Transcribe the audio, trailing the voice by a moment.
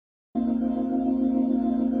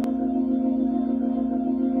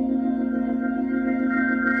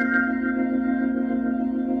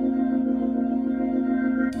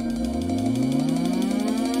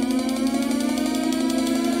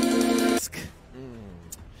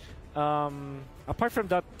Apart from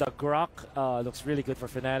that, the Grok looks really good for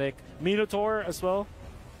Fnatic. Minotaur as well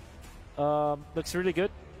looks really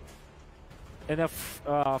good. And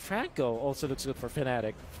Franco also looks good for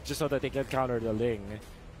Fnatic, just so that they can counter the Ling.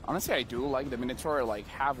 Honestly, I do like the Minotaur, like,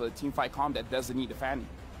 have a teamfight comp that doesn't need the fan.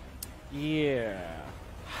 Yeah.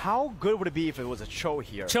 How good would it be if it was a Cho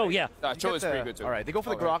here? Cho, yeah. Cho is pretty good too. All right, they go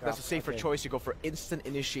for the Grok. That's a safer choice. You go for instant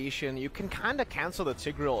initiation. You can kind of cancel the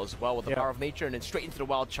Tigreal as well with the Power of Nature and then straight into the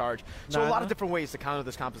Wild Charge. So a lot of different ways to counter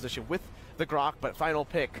this composition with the Grok, but final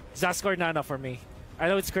pick. Zaskar Nana for me. I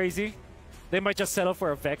know it's crazy. They might just settle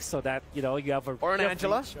for a Vex so that, you know, you have a... Or an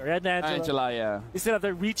Angela. Or an Angela. Angela, yeah. Instead of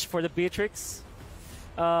the reach for the Beatrix.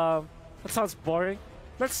 That sounds boring.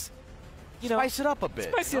 Let's, you know... Spice it up a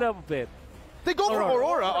bit. Spice it up a bit. They go for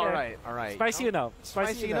Aurora. Yeah. All right, all right. Spicy enough.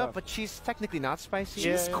 Spicy enough, but she's technically not spicy.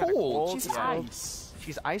 Yeah. She's cold. She's ice.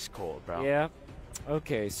 She's ice cold, bro. Yeah.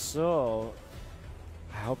 Okay, so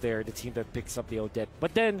I hope they're the team that picks up the Odette.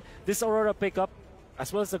 But then this Aurora pickup,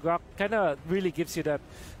 as well as the Grok, kind of really gives you that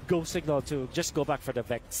go signal to just go back for the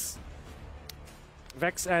Vex.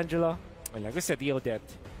 Vex, Angela, and like I said, the Odette.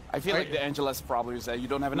 I feel like the Angela's problem is that you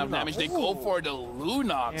don't have enough damage. They go for the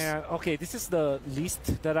Lunox. Yeah, okay, this is the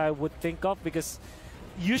least that I would think of because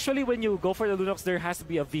usually when you go for the Lunox, there has to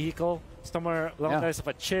be a vehicle somewhere along the lines of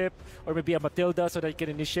a chip or maybe a Matilda so that you can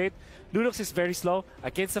initiate. Lunox is very slow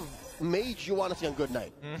against some mage you want to see on Good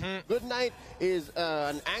Night. Good Night is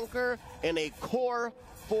an anchor and a core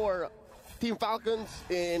for Team Falcons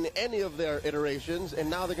in any of their iterations, and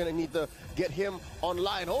now they're going to need to get him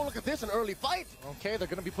online. Oh, look at this, an early fight. Okay, they're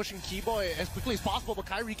going to be pushing Keyboy as quickly as possible, but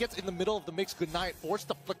Kyrie gets in the middle of the mix. Good Night, forced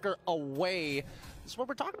to flicker away. This is what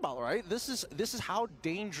we're talking about, right? This is how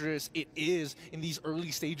dangerous it is in these early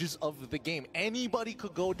stages of the game. Anybody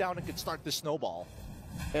could go down and could start this snowball.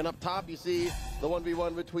 And up top, you see the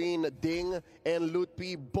 1v1 between Ding and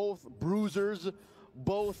Lutpi, both bruisers,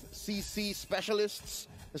 both CC specialists,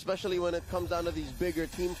 especially when it comes down to these bigger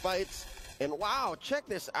team fights. And wow, check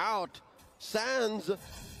this out. Sans,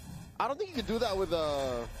 I don't think you could do that with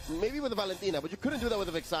maybe with a Valentina, but you couldn't do that with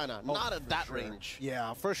a Vexana. Not at that range.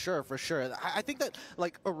 Yeah, for sure, for sure. I think that,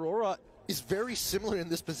 like, Aurora is very similar in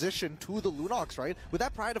this position to the Lunox, right? With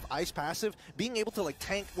that Pride of Ice passive, being able to, like,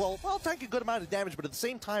 tank, well, tank a good amount of damage, but at the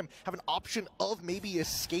same time have an option of maybe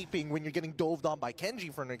escaping when you're getting doved on by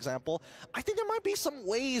Kenji, for an example. I think there might be some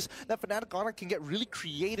ways that Fnatic Onic can get really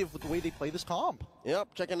creative with the way they play this comp.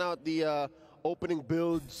 Yep, checking out the opening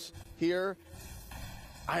builds here.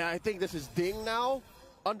 I think this is Ding now,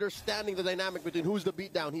 understanding the dynamic between who's the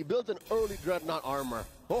beatdown. He built an early Dreadnought armor.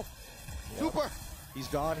 Oh, super. He's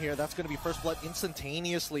gone here. That's going to be first blood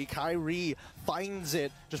instantaneously. Kyrie finds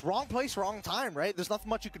it. Just wrong place, wrong time, right? There's not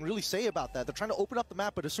much you can really say about that. They're trying to open up the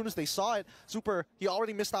map, but as soon as they saw it, Super, he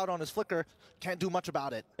already missed out on his flicker. Can't do much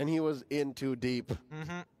about it. And he was in too deep.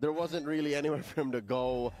 There wasn't really anywhere for him to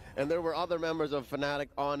go. And there were other members of Fnatic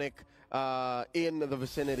Onic in the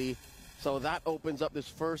vicinity. So that opens up this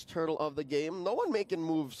first hurdle of the game. No one making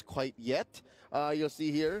moves quite yet. You'll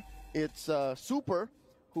see here, it's Super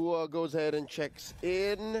who goes ahead and checks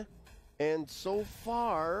in. And so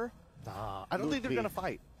far... I don't think they're going to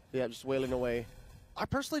fight. Yeah, just wailing away. I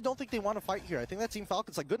personally don't think they want to fight here. I think that Team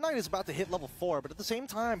Falcons, like, Good Night is about to hit level 4, but at the same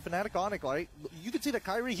time, Fnatic Onic, right? You can see that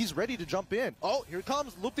Kyrie, he's ready to jump in. Oh, here it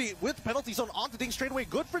comes. Lupti with penalty zone onto Ding straight away.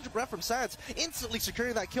 Good frigid breath from Sans, instantly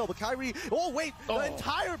securing that kill. But Kyrie, oh wait, the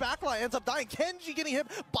entire backline ends up dying. Kenji getting hit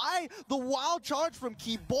by the wild charge from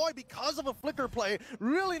Keyboy because of a flicker play.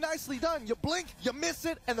 Really nicely done. You blink, you miss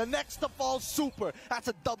it, and the next to fall Super. That's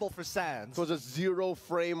a double for Sans. It was a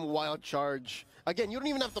 0-frame wild charge. Again, you don't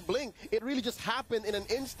even have to blink. It really just happened in an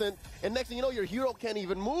instant, and next thing you know, your hero can't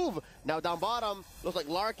even move. Now down bottom, looks like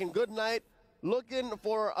Lark and Goodnight looking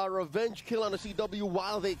for a revenge kill on the CW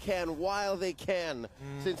while they can,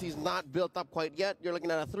 since he's not built up quite yet. You're looking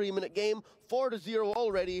at a 3-minute game, 4-0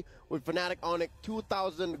 already, with Fnatic Onic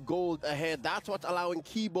 2,000 gold ahead. That's what's allowing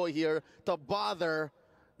Keyboy here to bother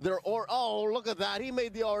oh, look at that. He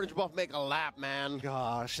made the orange buff make a lap, man.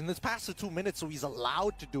 Gosh, and it's past the 2 minutes, so he's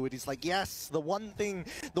allowed to do it. He's like, yes, the one thing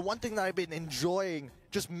that I've been enjoying,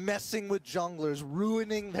 just messing with junglers,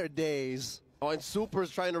 ruining their days. Oh, and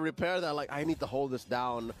Super's trying to repair that, like, I need to hold this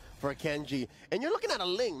down for Kenji. And you're looking at a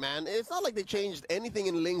Ling, man. It's not like they changed anything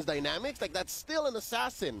in Ling's dynamics. Like, that's still an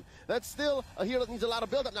assassin. That's still a hero that needs a lot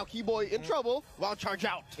of build-up. Now, Keyboy in trouble. Wild charge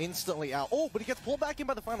out. Instantly out. Oh, but he gets pulled back in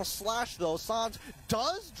by the final slash, though. Sans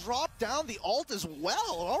does drop down the ult as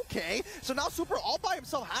well. Okay. So now Super all by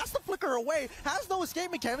himself has to flicker away, has no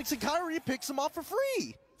escape mechanics, and Kyrie picks him off for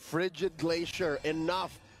free. Frigid Glacier,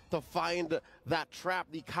 enough to find that trap,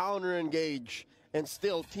 the counter engage. And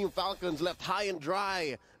still, Team Falcons left high and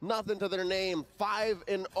dry. Nothing to their name.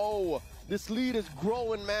 5-0. This lead is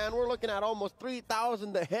growing, man. We're looking at almost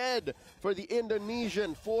 3,000 ahead for the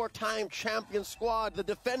Indonesian 4-time champion squad, the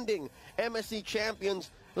defending MSC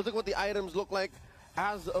champions. Let's look what the items look like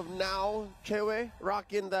as of now. Chewe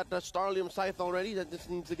rocking that Starlium Scythe already. That just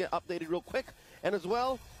needs to get updated real quick. And as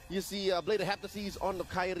well, you see Blade of Heptases on the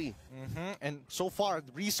Kairi. And so far,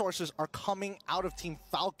 the resources are coming out of Team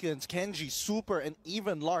Falcons, Kenji, Super, and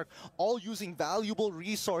even Lark, all using valuable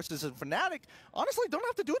resources. And Fnatic, honestly, don't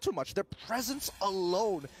have to do too much. Their presence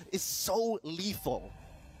alone is so lethal.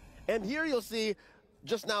 And here you'll see,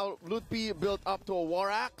 just now, Lutpi built up to a War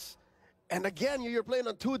Axe. And again, you're playing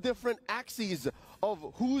on two different axes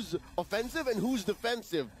of who's offensive and who's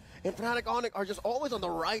defensive. And Fnatic Onic are just always on the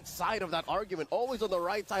right side of that argument, always on the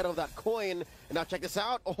right side of that coin. And now check this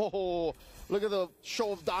out. Oh, look at the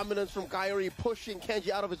show of dominance from Kairi pushing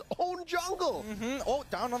Kenji out of his own jungle. Oh,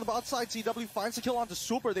 down on the bot side, CW finds the kill onto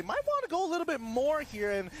Super. They might want to go a little bit more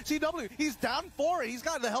here. And CW, he's down for it. He's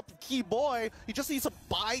got the help of Key Boy. He just needs to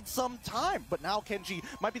bide some time. But now Kenji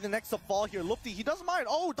might be the next to fall here. Lupti, he doesn't mind.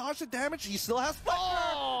 Oh, dodge the damage. He still has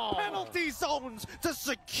penalty zones to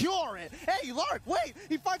secure it. Hey, Lark, wait.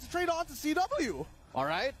 He finds a trade on to CW. All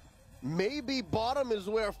right. Maybe bottom is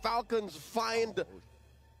where Falcons find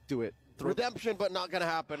Do it. redemption, but not going to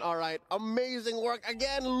happen. All right. Amazing work.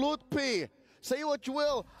 Again, Lutpi. Say what you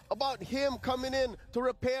will about him coming in to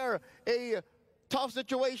repair a tough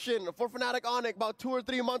situation for Fnatic Onic about 2 or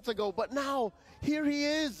 3 months ago. But now, here he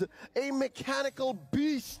is, a mechanical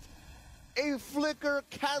beast. A flicker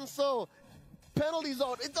cancel. Penalty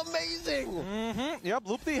zone. It's amazing. Yep,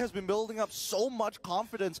 Lupti has been building up so much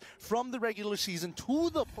confidence from the regular season to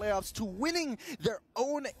the playoffs to winning their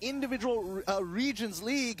own individual regions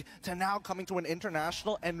league to now coming to an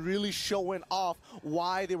international and really showing off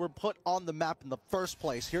why they were put on the map in the first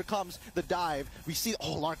place. Here comes the dive. We see,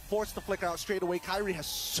 oh, Lark forced the flicker out straight away. Kairi has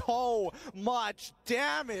so much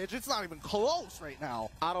damage. It's not even close right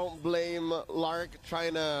now. I don't blame Lark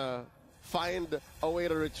trying to find a way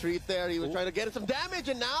to retreat there. He was trying to get some damage,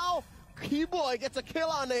 and now Keyboy gets a kill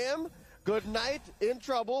on him. Good night, in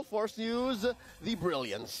trouble, forced to use the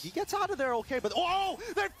brilliance. He gets out of there okay, but oh,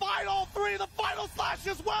 they find all three, the final slash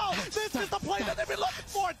as well. This is the play that they've been looking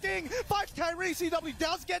for. Ding, finds Kairi. CW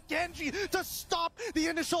does get Genji to stop the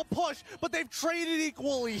initial push, but they've traded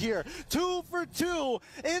equally here. 2 for 2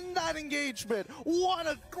 in that engagement. What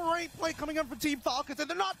a great play coming in from Team Falcons, and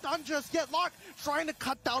they're not done just yet. Lark trying to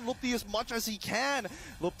cut down Lupti as much as he can.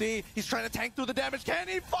 Lupti, he's trying to tank through the damage. Can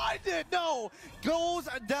he find it? No. Goes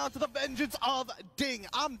down to the vengeance of Ding.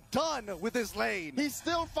 I'm done with this lane. He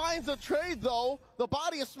still finds a trade, though. The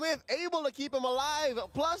body of Smith able to keep him alive,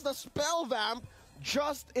 plus the spell vamp,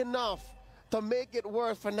 just enough to make it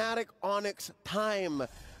worth Fnatic Onyx time.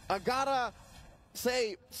 I gotta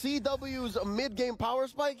say, CW's mid-game power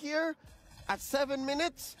spike here at 7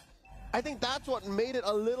 minutes, I think that's what made it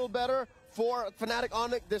a little better for Fnatic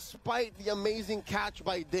Onyx, despite the amazing catch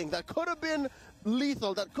by Ding. That could have been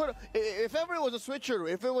lethal. That could, if ever it was a switcher,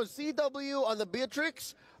 if it was CW on the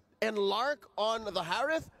Beatrix and Lark on the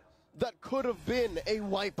Harith, that could have been a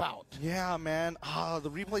wipeout. Yeah, man. The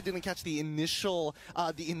replay didn't catch the initial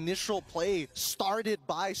play started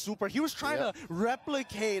by Super. He was trying to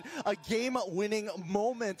replicate a game-winning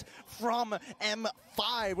moment from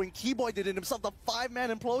M5 when Keyboy did it himself. The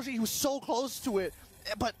 5-man implosion, he was so close to it.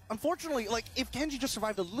 But unfortunately, like, if Genji just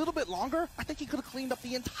survived a little bit longer, I think he could have cleaned up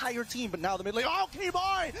the entire team. But now the mid lane, oh,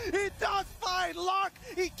 Keyboy! He does find Lark!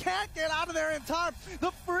 He can't get out of there in time. The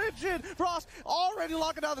Frigid Frost already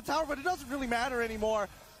locking down the tower, but it doesn't really matter anymore.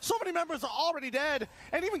 So many members are already dead.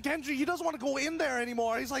 And even Genji, he doesn't want to go in there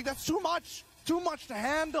anymore. He's like, that's too much to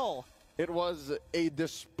handle. It was a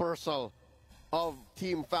dispersal of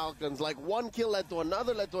Team Falcons. Like, one kill led to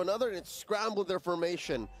another, and it scrambled their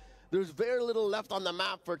formation. There's very little left on the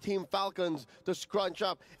map for Team Falcons to scrunch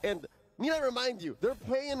up. And need I remind you, they're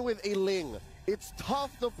playing with a Ling. It's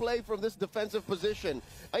tough to play from this defensive position.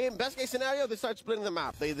 Again, best case scenario, they start splitting the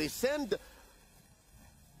map. They send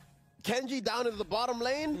Kenji down into the bottom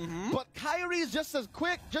lane, but Kairi is just as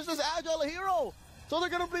quick, just as agile a hero. So they're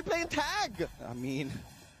going to be playing tag. I mean,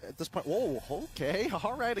 at this point, whoa, okay,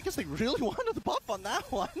 all right. I guess they really wanted the buff on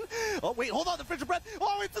that one. Oh, wait, hold on, the Frigid Breath.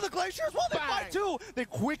 Oh, into the Glacier as well. They fight too. They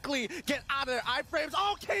quickly get out of their iframes.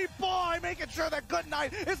 Okay, boy, making sure that Good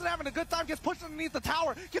Night isn't having a good time. Gets pushed underneath the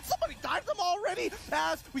tower. Can somebody dive them already?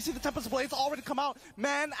 As we see the Tempest Blades already come out.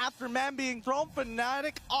 Man after man being thrown.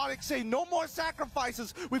 Fnatic Onyx say no more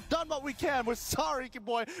sacrifices. We've done what we can. We're sorry,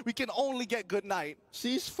 boy. We can only get Good Night.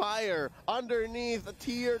 Ceasefire underneath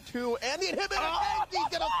tier 2. And the inhibitor. He's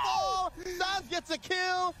going to fall! Sans gets a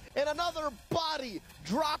kill, and another body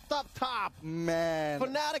dropped up top. Man.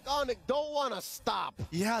 Fnatic Onic don't want to stop.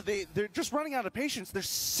 Yeah, they're just running out of patience. They're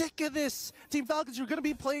sick of this. Team Falcons, you're going to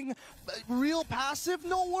be playing real passive?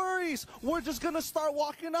 No worries. We're just going to start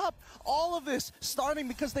walking up. All of this starting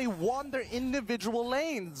because they won their individual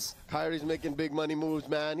lanes. Kyrie's making big money moves,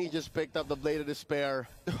 man. He just picked up the Blade of Despair.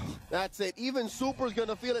 That's it. Even Super's going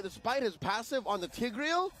to feel it despite his passive on the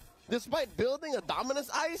Tigreal. Despite building a Dominus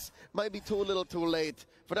Ice, might be too little too late.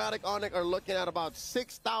 Fnatic Onic are looking at about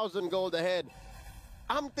 6,000 gold ahead.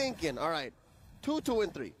 I'm thinking, all right, 2, 2,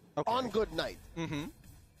 and 3 on good night.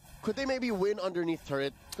 Could they maybe win underneath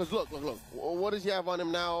turret? Because look. What does he have on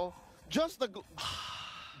him now? Just the...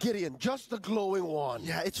 Gideon, just the glowing one.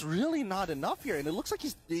 Yeah, it's really not enough here, and it looks like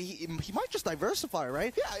he might just diversify,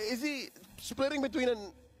 right? Yeah, is he splitting between an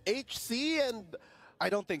HC and... I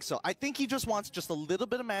don't think so. I think he just wants just a little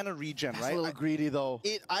bit of mana regen, That's right? a little greedy, though.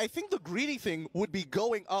 I think the greedy thing would be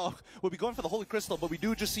going for the Holy Crystal, but we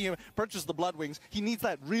do just see him purchase the Blood Wings. He needs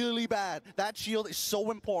that really bad. That shield is so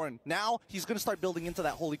important. Now he's going to start building into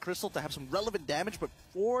that Holy Crystal to have some relevant damage, but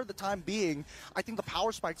for the time being, I think the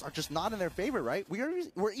power spikes are just not in their favor, right?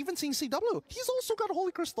 We're even seeing CW. He's also got a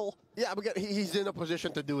Holy Crystal. Yeah, but he's in a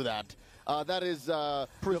position to do that. That is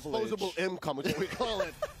disposable income, is what we call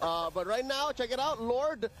it. But right now, check it out.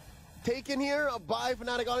 Lord taken here by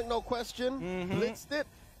Fnatic Onic, no question. Blitzed it.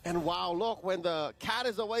 And wow, look, when the cat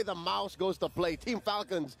is away, the mouse goes to play. Team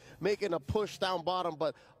Falcons making a push down bottom,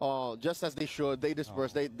 but just as they should, they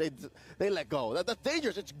disperse. They let go. That's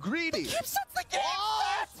dangerous. It's greedy. He sets the game.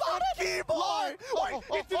 Keyboard. Wait,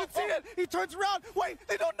 he didn't see it. He turns around. Wait,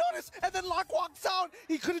 they don't notice. And then Locke walks out.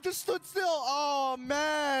 He could have just stood still. Oh,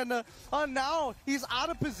 man. Now he's out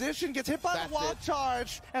of position, gets hit by the wild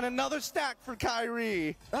charge, and another stack for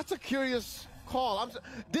Kyrie. That's a curious call.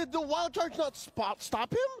 Did the wild charge not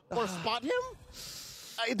stop him or spot him?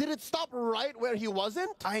 Did it stop right where he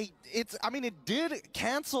wasn't? I mean, it did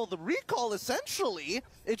cancel the recall, essentially.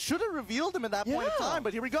 It should have revealed him at that point of time,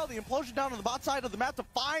 but here we go. The implosion down on the bot side of the map to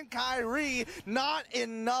find Kyrie. Not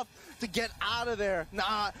enough to get out of there.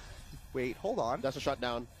 Wait, hold on. That's a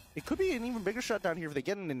shutdown. It could be an even bigger shutdown here if they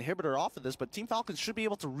get an inhibitor off of this, but Team Falcons should be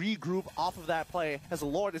able to regroup off of that play as the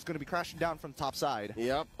Lord is going to be crashing down from the top side.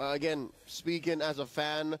 Yep. Again, speaking as a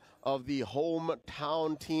fan of the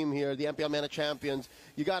hometown team here, the MPL Mana Champions,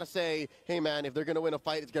 you got to say, hey, man, if they're going to win a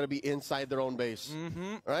fight, it's going to be inside their own base.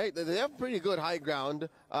 Right? They have pretty good high ground,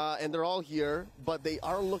 and they're all here, but they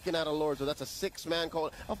are looking at a Lord, so that's a 6-man,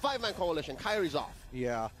 a 5-man coalition. Kyrie's off.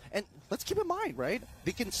 Yeah, and let's keep in mind, right?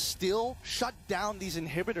 They can still shut down these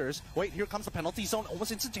inhibitors. Wait, here comes the penalty zone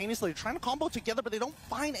almost instantaneously. They're trying to combo together, but they don't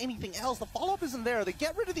find anything else. The follow-up isn't there. They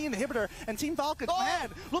get rid of the inhibitor, and Team Falcons, man,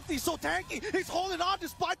 look, he's so tanky. He's holding on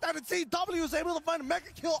despite that, and CW is able to find a mega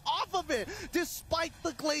kill off of it. Despite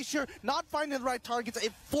the Glacier not finding the right targets,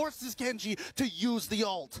 it forces Genji to use the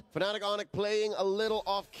ult. Fnatic Onic playing a little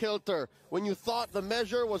off-kilter. When you thought the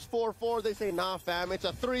measure was 4-4, they say, nah, fam, it's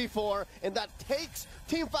a 3-4, and that takes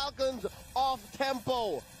Team Falcons off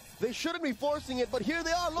tempo. They shouldn't be forcing it, but here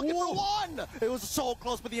they are looking for one. It was so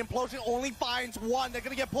close, but the implosion only finds one. They're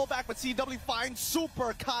going to get pulled back, but CW finds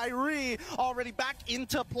Super. Kyrie already back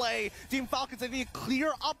into play. Team Falcons, they need to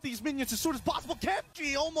clear up these minions as soon as possible.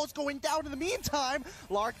 Kenji almost going down in the meantime.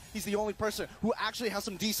 Lark, he's the only person who actually has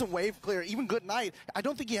some decent wave clear. Even Good Night, I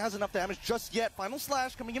don't think he has enough damage just yet. Final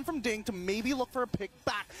Slash coming in from Ding to maybe look for a pick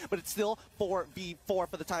back, but it's still 4v4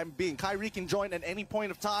 for the time being. Kyrie can join at any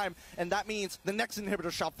point of time, and that means the next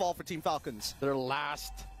inhibitor shall fall for Team Falcons. Their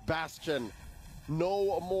last bastion.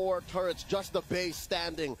 No more turrets, just the base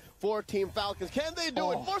standing for Team Falcons. Can they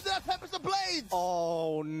do it? Force that Tempest of Blades!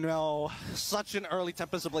 Oh no, such an early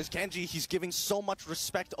Tempest of Blades. Kenji, he's giving so much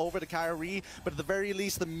respect over to Kyrie, but at the very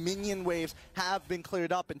least, the minion waves have been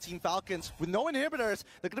cleared up, and Team Falcons, with no inhibitors,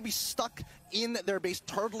 they're going to be stuck in their base,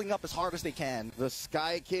 turtling up as hard as they can. The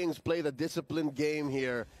Sky Kings play the disciplined game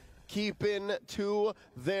here, keeping to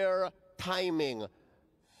their timing.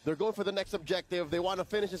 They're going for the next objective. They want to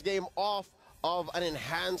finish this game off of an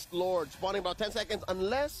enhanced Lord, spawning about 10 seconds,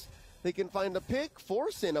 unless they can find a pick,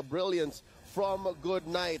 force in a Brilliance from Good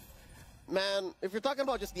Night. Man, if you're talking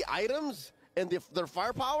about just the items and their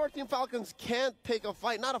firepower, Team Falcons can't take a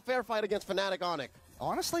fight, not a fair fight against Fnatic Onic.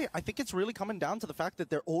 Honestly, I think it's really coming down to the fact that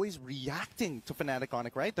they're always reacting to Fnatic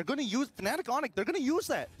Onic, right? They're going to use Fnatic Onic. They're going to use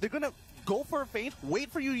that. They're going to go for a feint, wait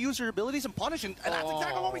for you to use your abilities and punish. And that's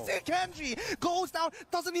exactly what we see. Kenji goes down,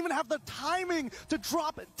 doesn't even have the timing to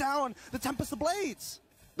drop down the Tempest of Blades.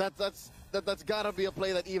 That's got to be a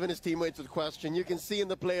play that even his teammates would question. You can see in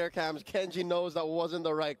the player cams, Kenji knows that wasn't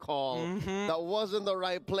the right call. That wasn't the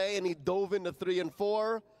right play, and he dove into 3 and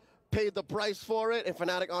 4, paid the price for it, and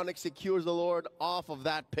Fnatic Onic secures the Lord off of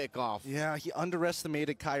that pickoff. Yeah, he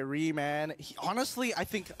underestimated Kyrie, man. Honestly, I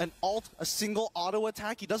think a single auto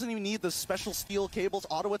attack, he doesn't even need the special steel cables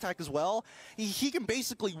auto attack as well. He can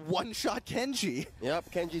basically one-shot Kenji.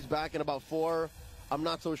 Yep, Kenji's back in about 4. I'm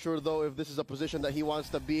not so sure, though, if this is a position that he wants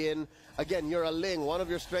to be in. Again, you're a Ling. One of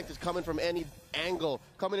your strengths is coming from any angle,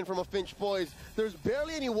 coming in from a Finch Poise. There's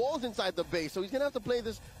barely any walls inside the base, so he's going to have to play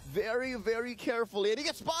this very, very carefully. And he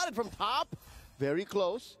gets spotted from top. Very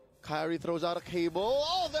close. Kyrie throws out a cable.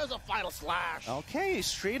 Oh, there's a final slash. Okay,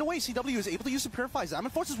 straight away, CW is able to use the Purify.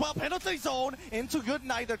 Zaman forces well, penalty zone into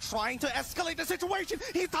Goodnight. They're trying to escalate the situation.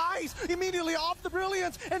 He dies immediately off the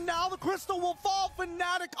Brilliance, and now the Crystal will fall.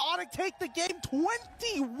 Fnatic Onic take the game,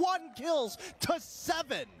 21 kills to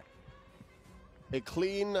 7. A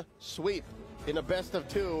clean sweep in a best of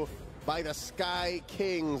 2 by the Sky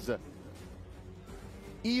Kings.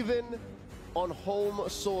 Even on home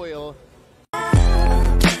soil,